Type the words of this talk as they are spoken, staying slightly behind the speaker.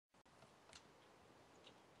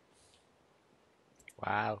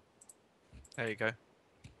Wow, There you go.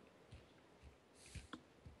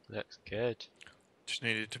 looks good. Just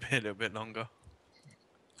needed to be a little bit longer.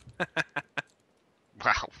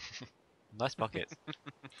 Wow, nice pockets.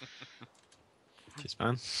 Cheers,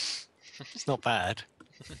 man. It's not bad.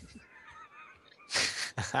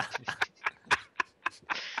 It's not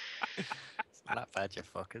that bad, you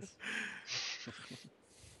fuckers.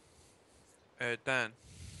 Dan,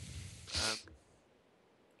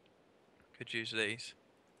 could use these.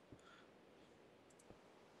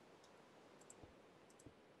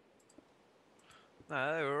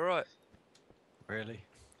 No, they were alright. Really?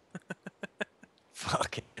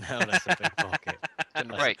 Fucking hell, that's a big pocket. Gonna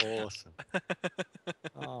That's break. awesome.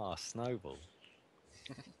 Oh, snowball.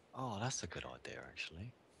 Oh, that's a good idea,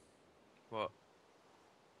 actually. What?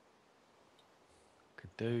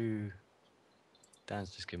 Could do...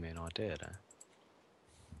 Dan's just given me an idea there.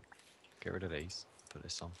 Get rid of these. Put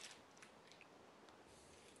this on.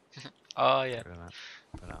 Oh yeah. Get rid of that.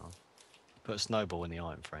 Put that on. Put a snowball in the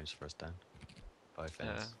item frames for us, Dan. Both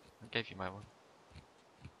ends. I gave you my one.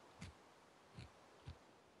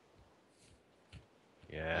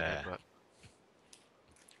 Yeah. Okay, but...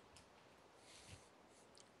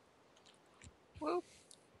 Well,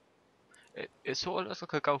 it sort of looks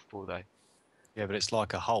like a golf ball though. Yeah, but it's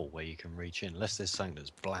like a hole where you can reach in. Unless there's something that's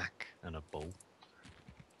black and a ball.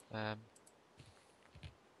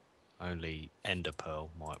 Only ender pearl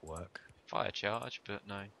might work. Fire charge, but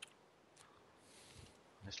no.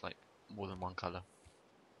 It's like more than one colour.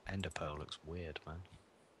 Ender pearl looks weird, man.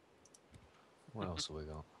 What else have we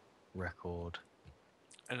got? Record.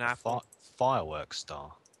 An apple. Fireworks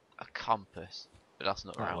star. A compass, but that's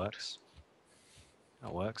not That round. works.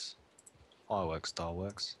 That works. Fireworks star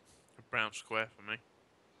works. A brown square for me.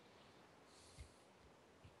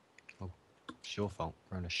 It's your fault.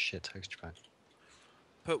 We're on a shit texture pack.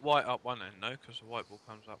 Put white up one end, though, because the white ball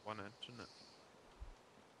comes up one end, doesn't it?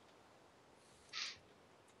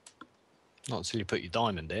 Not until you put your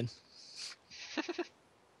diamond in.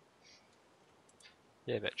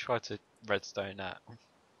 Yeah, but try to redstone that.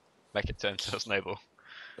 Make it turn to a snowball.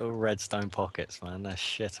 Little redstone pockets, man. They're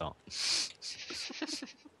shit hot. That's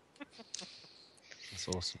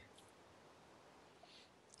awesome.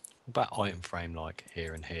 What about item frame like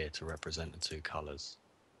here and here to represent the two colours?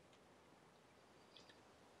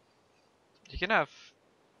 You can have...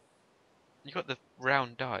 You got the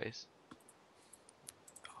round dies.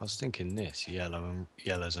 I was thinking this,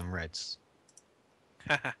 yellows and reds.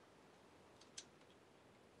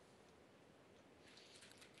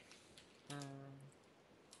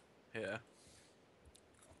 Yeah.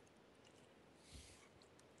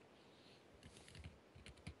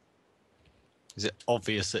 Is it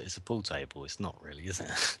obvious that it's a pool table? It's not really, is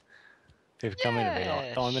it? People come in and be like,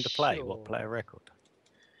 Yeah, diamond to play, sure. what play a record?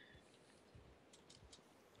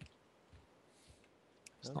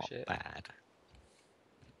 It's Oh, not shit. bad.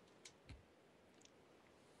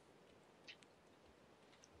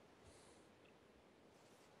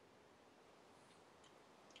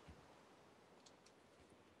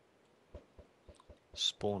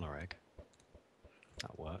 Spawner egg.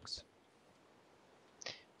 That works.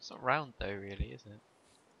 It's not round though, really, is it?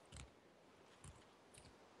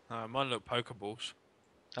 Mine look pokeballs.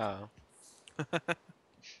 Oh.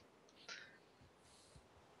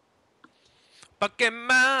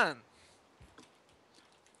 Pokemon!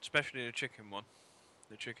 Especially the chicken one.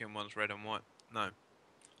 The chicken one's red and white. No.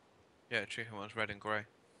 Yeah, chicken one's red and grey.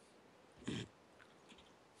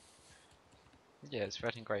 Yeah, it's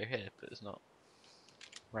red and grey here, but it's not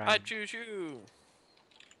I round. choose you!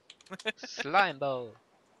 Slime ball!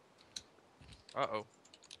 Uh-oh.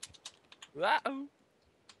 Uh-oh!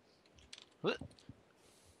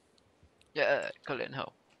 Yeah, got it in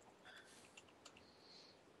hole.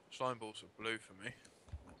 Slime balls are blue for me.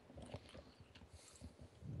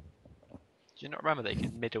 Do you not remember that you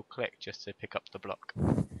can middle click just to pick up the block?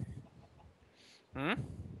 Hmm?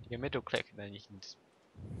 You can middle click and then you can just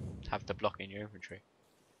have the block in your inventory.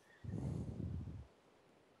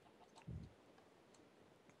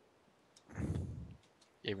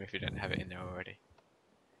 Even if you don't have it in there already.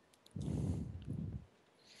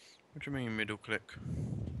 What do you mean middle click?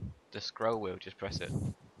 The scroll wheel, just press it.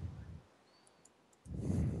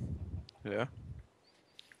 Yeah.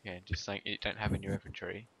 Yeah, just something you don't have in your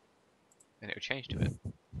inventory. And it'll change to it.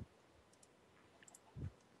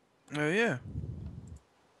 Oh yeah.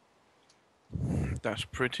 That's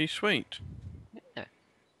pretty sweet. Yeah.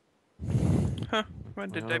 Huh, when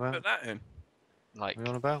did What they are you on put that in? Like, What are you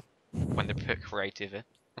on about? when they put creative in.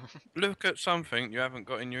 Look at something you haven't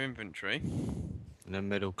got in your inventory. And then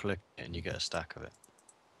middle click it and you get a stack of it.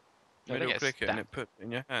 No, they Middle get click it and stacked. it puts it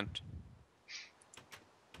in your hand.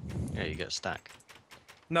 Yeah, you get a stack.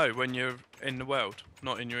 No, when you're in the world,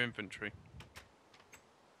 not in your inventory.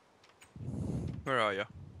 Where are you?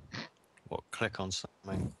 What? Click on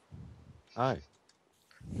something. Oh,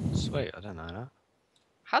 sweet. I don't know that.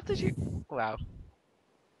 How did you? Wow.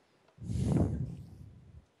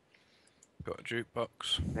 Got a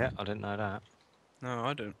jukebox. Yeah, I didn't know that. No,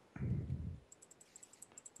 I don't.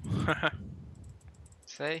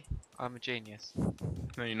 See, I'm a genius.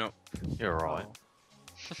 No, you're not. You're right.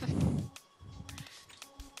 Oh.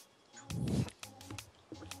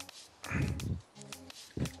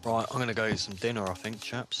 Right, I'm gonna go eat some dinner. I think,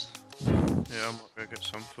 chaps. Yeah, I might go get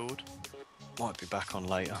some food. Might be back on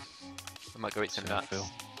later. I might go eat some See how I nuts. feel.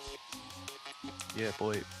 Yeah,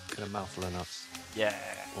 boy, get a mouthful of nuts. Yeah.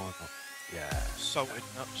 Why not? Yeah, Salted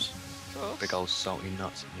nuts. big old salty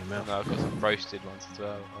nuts in your Oh, mouth. no, I've got some roasted ones as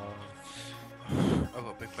well. Oh. I've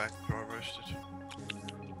got a big bag of dry roasted.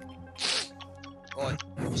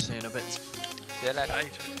 Right, see you in a bit. See you later.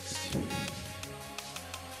 Potatoes.